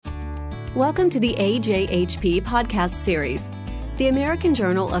Welcome to the AJHP podcast series. The American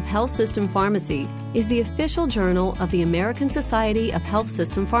Journal of Health System Pharmacy is the official journal of the American Society of Health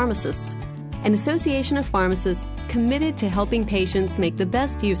System Pharmacists, an association of pharmacists committed to helping patients make the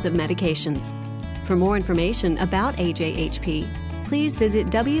best use of medications. For more information about AJHP, please visit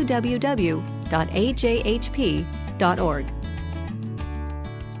www.ajhp.org.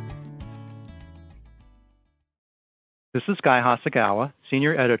 This is Guy Hasegawa,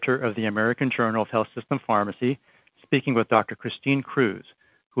 Senior Editor of the American Journal of Health System Pharmacy, speaking with Dr. Christine Cruz,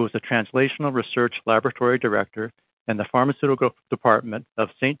 who is the Translational Research Laboratory Director in the Pharmaceutical Department of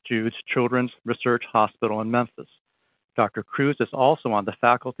St. Jude's Children's Research Hospital in Memphis. Dr. Cruz is also on the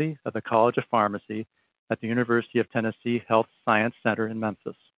faculty of the College of Pharmacy at the University of Tennessee Health Science Center in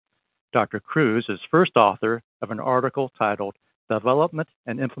Memphis. Dr. Cruz is first author of an article titled Development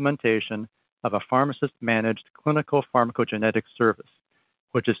and Implementation of a Pharmacist-Managed Clinical Pharmacogenetic Service,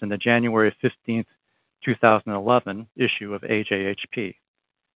 which is in the January 15, 2011 issue of AJHP.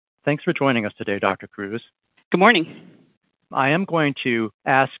 Thanks for joining us today, Dr. Cruz. Good morning. I am going to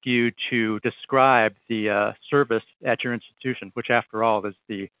ask you to describe the service at your institution, which after all is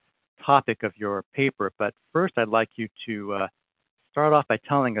the topic of your paper. But first, I'd like you to start off by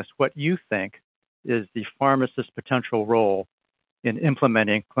telling us what you think is the pharmacist's potential role in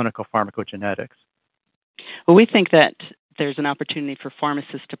implementing clinical pharmacogenetics. Well, we think that there's an opportunity for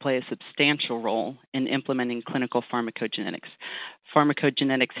pharmacists to play a substantial role in implementing clinical pharmacogenetics.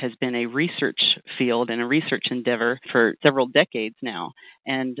 Pharmacogenetics has been a research field and a research endeavor for several decades now.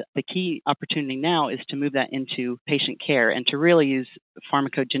 And the key opportunity now is to move that into patient care and to really use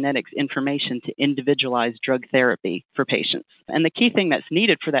pharmacogenetics information to individualize drug therapy for patients. And the key thing that's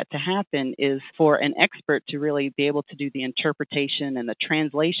needed for that to happen is for an expert to really be able to do the interpretation and the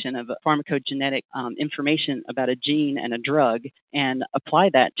translation of pharmacogenetic information about a gene and a drug and apply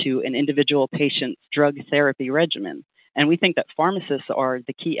that to an individual patient's drug therapy regimen. And we think that pharmacists are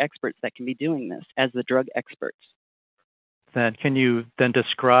the key experts that can be doing this as the drug experts. Then can you then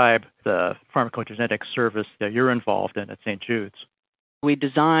describe the pharmacogenetic service that you're involved in at St. Jude's? We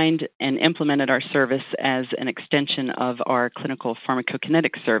designed and implemented our service as an extension of our clinical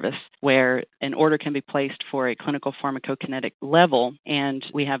pharmacokinetic service, where an order can be placed for a clinical pharmacokinetic level, and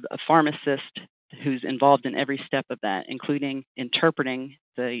we have a pharmacist who's involved in every step of that, including interpreting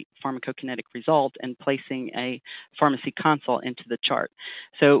the pharmacokinetic result and placing a pharmacy consult into the chart.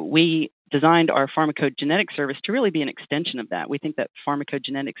 So we designed our pharmacogenetic service to really be an extension of that. We think that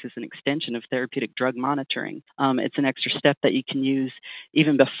pharmacogenetics is an extension of therapeutic drug monitoring. It's an extra step that you can use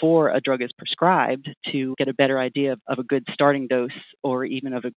even before a drug is prescribed to get a better idea of a good starting dose or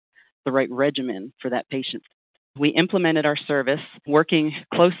even of the right regimen for that patient. We implemented our service working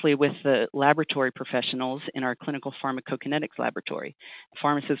closely with the laboratory professionals in our clinical pharmacokinetics laboratory.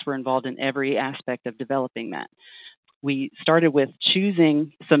 Pharmacists were involved in every aspect of developing that. We started with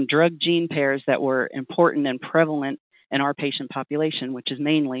choosing some drug gene pairs that were important and prevalent in our patient population, which is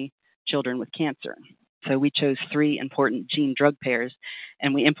mainly children with cancer. So we chose 3 important gene drug pairs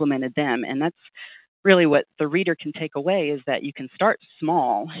and we implemented them. And that's really what the reader can take away is that you can start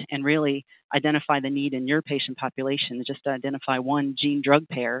small and really identify the need in your patient population. Just identify one gene drug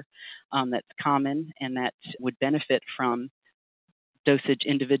pair that's common and that would benefit from dosage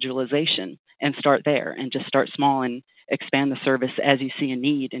individualization and start there and just start small and expand the service as you see a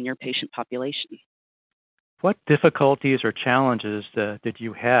need in your patient population. What difficulties or challenges did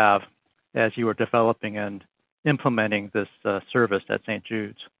you have as you were developing and implementing this service at St.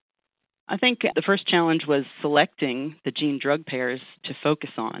 Jude's? I think the first challenge was selecting the gene drug pairs to focus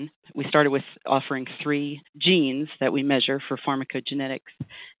on. We started with offering 3 genes that we measure for pharmacogenetics,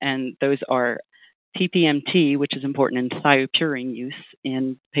 and those are TPMT, which is important in thiopurine use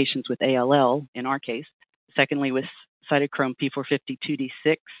in patients with ALL, in our case. Secondly, with cytochrome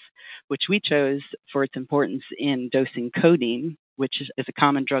P450-2D6, which we chose for its importance in dosing codeine, which is a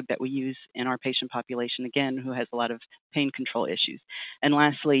common drug that we use in our patient population, again, who has a lot of pain control issues. And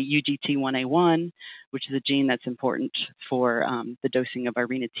lastly, UGT1A1, which is a gene that's important for the dosing of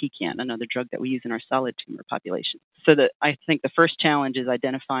irinotecan, another drug that we use in our solid tumor population. So I think the first challenge is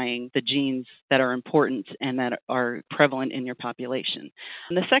identifying the genes that are important and that are prevalent in your population.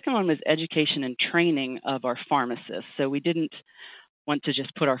 And the second one was education and training of our pharmacists. So we didn't want to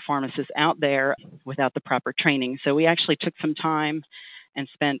just put our pharmacists out there without the proper training. So we actually took some time and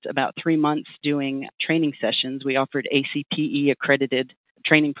spent about 3 months doing training sessions. We offered ACPE accredited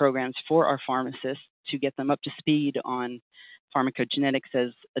training programs for our pharmacists to get them up to speed on pharmacogenetics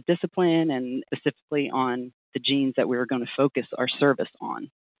as a discipline and specifically on the genes that we were going to focus our service on.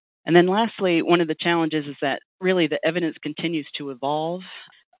 And then lastly, one of the challenges is that really the evidence continues to evolve.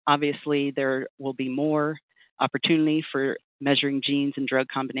 Obviously, there will be more opportunity for measuring genes and drug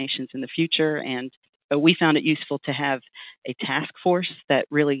combinations in the future, and we found it useful to have a task force that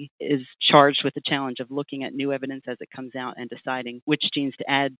really is charged with the challenge of looking at new evidence as it comes out and deciding which genes to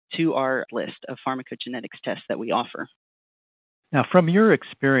add to our list of pharmacogenetics tests that we offer. Now, from your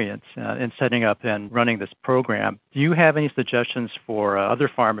experience in setting up and running this program, do you have any suggestions for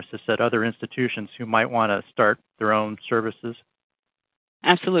other pharmacists at other institutions who might want to start their own services?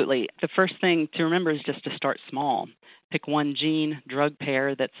 Absolutely. The first thing to remember is just to start small. Pick one gene drug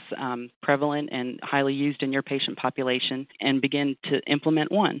pair that's prevalent and highly used in your patient population and begin to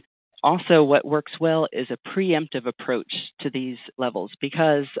implement one. Also, what works well is a preemptive approach to these levels,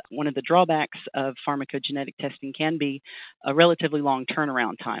 because one of the drawbacks of pharmacogenetic testing can be a relatively long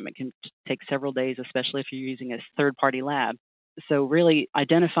turnaround time. It can take several days, especially if you're using a third-party lab. So really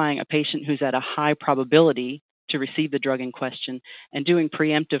identifying a patient who's at a high probability to receive the drug in question and doing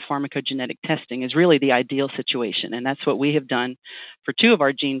preemptive pharmacogenetic testing is really the ideal situation. And that's what we have done for two of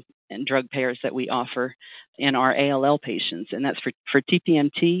our gene and drug pairs that we offer in our ALL patients. And that's for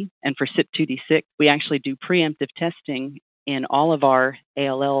TPMT and for CYP2D6. We actually do preemptive testing in all of our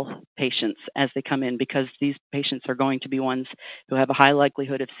ALL patients as they come in, because these patients are going to be ones who have a high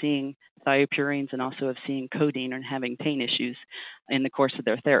likelihood of seeing thiopurines and also of seeing codeine and having pain issues in the course of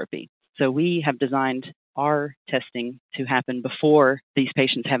their therapy. So we have designed our testing to happen before these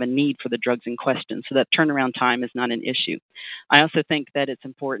patients have a need for the drugs in question, so that turnaround time is not an issue. I also think that it's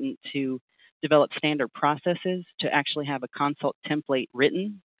important to develop standard processes to actually have a consult template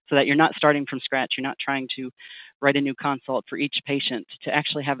written so that you're not starting from scratch. You're not trying to write a new consult for each patient, to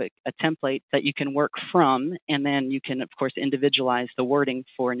actually have a template that you can work from, and then you can, of course, individualize the wording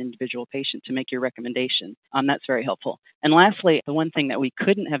for an individual patient to make your recommendation. That's very helpful. And lastly, the one thing that we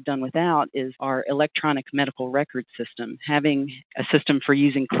couldn't have done without is our electronic medical record system, having a system for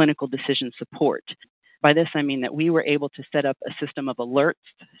using clinical decision support. By this, I mean that we were able to set up a system of alerts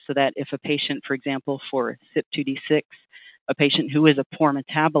so that if a patient, for example, for CYP2D6, a patient who is a poor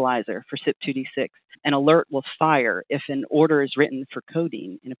metabolizer for CYP2D6, an alert will fire if an order is written for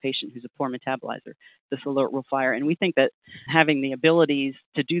codeine in a patient who's a poor metabolizer. This alert will fire. And we think that having the abilities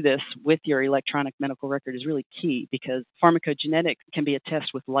to do this with your electronic medical record is really key, because pharmacogenetics can be a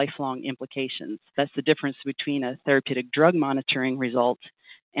test with lifelong implications. That's the difference between a therapeutic drug monitoring result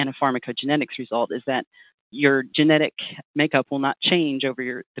and a pharmacogenetics result, is that your genetic makeup will not change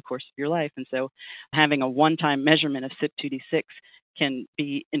over the course of your life. And so having a one-time measurement of CYP2D6 can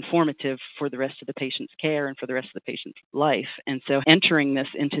be informative for the rest of the patient's care and for the rest of the patient's life. And so entering this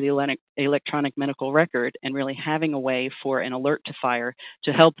into the electronic medical record and really having a way for an alert to fire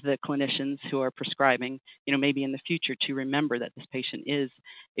to help the clinicians who are prescribing, maybe in the future, to remember that this patient is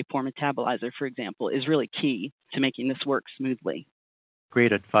a poor metabolizer, for example, is really key to making this work smoothly.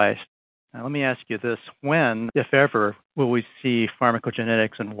 Great advice. Now, let me ask you this. When, if ever, will we see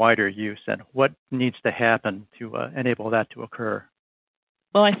pharmacogenetics in wider use, and what needs to happen to enable that to occur?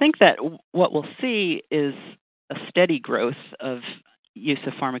 Well, I think that what we'll see is a steady growth of use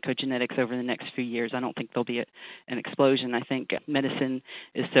of pharmacogenetics over the next few years. I don't think there'll be an explosion. I think medicine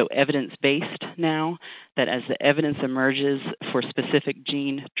is so evidence-based now that as the evidence emerges for specific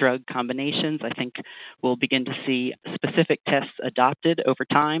gene-drug combinations, I think we'll begin to see specific tests adopted over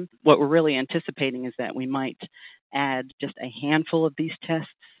time. What we're really anticipating is that we might add just a handful of these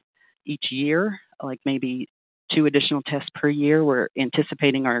tests each year, like maybe 2 additional tests per year. We're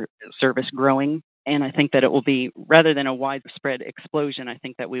anticipating our service growing. And I think that it will be, rather than a widespread explosion, I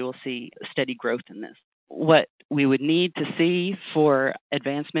think that we will see steady growth in this. What we would need to see for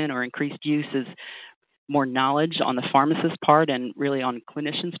advancement or increased use is more knowledge on the pharmacist's part and really on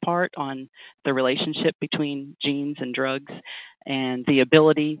clinicians' part on the relationship between genes and drugs, and the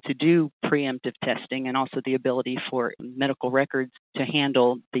ability to do preemptive testing, and also the ability for medical records to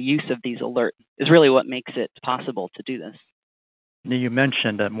handle the use of these alerts is really what makes it possible to do this. You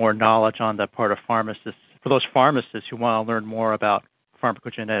mentioned more knowledge on the part of pharmacists. For those pharmacists who want to learn more about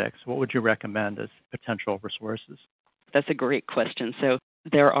pharmacogenetics, what would you recommend as potential resources? That's a great question. So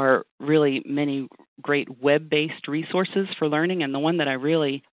there are really many great web-based resources for learning, and the one that I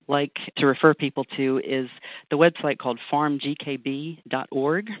really like to refer people to is the website called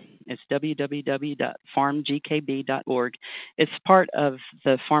pharmgkb.org. It's www.pharmgkb.org. It's part of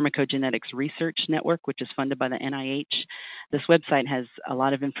the Pharmacogenetics Research Network, which is funded by the NIH. This website has a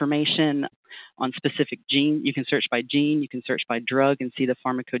lot of information on specific gene. You can search by gene, you can search by drug and see the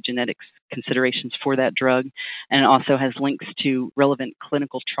pharmacogenetics considerations for that drug. And it also has links to relevant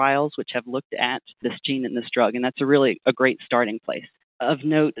clinical trials which have looked at this gene and this drug. And that's a great starting place. Of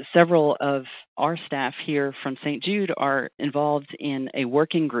note, several of our staff here from St. Jude are involved in a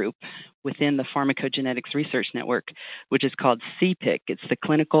working group within the Pharmacogenetics Research Network, which is called CPIC. It's the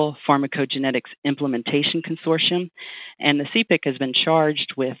Clinical Pharmacogenetics Implementation Consortium, and the CPIC has been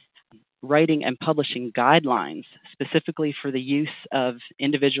charged with writing and publishing guidelines specifically for the use of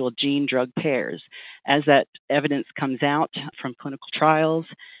individual gene-drug pairs. As that evidence comes out from clinical trials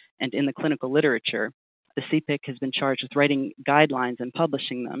and in the clinical literature, the CPIC has been charged with writing guidelines and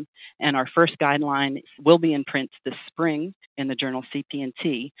publishing them. And our first guideline will be in print this spring in the journal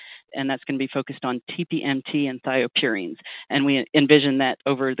CPNT, and that's going to be focused on TPMT and thiopurines. And we envision that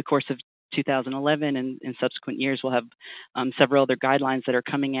over the course of 2011 and in subsequent years, we'll have several other guidelines that are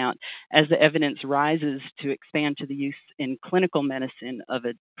coming out. As the evidence rises to expand to the use in clinical medicine of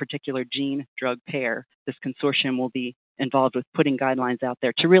a particular gene-drug pair, this consortium will be involved with putting guidelines out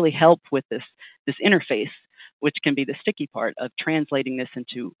there to really help with this interface, which can be the sticky part of translating this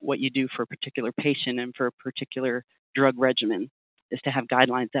into what you do for a particular patient and for a particular drug regimen, is to have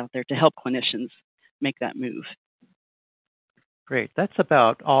guidelines out there to help clinicians make that move. Great. That's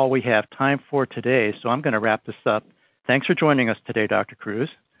about all we have time for today, so I'm going to wrap this up. Thanks for joining us today, Dr. Crews.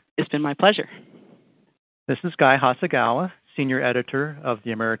 It's been my pleasure. This is Guy Hasegawa, Senior Editor of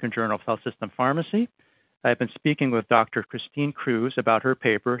the American Journal of Health System Pharmacy. I've been speaking with Dr. Christine Crews about her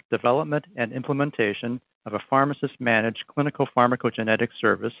paper, Development and Implementation of a Pharmacist-Managed Clinical Pharmacogenetics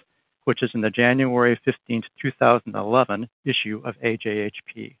Service, which is in the January 15, 2011 issue of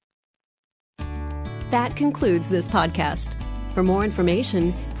AJHP. That concludes this podcast. For more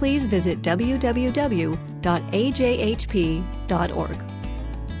information, please visit www.ajhp.org.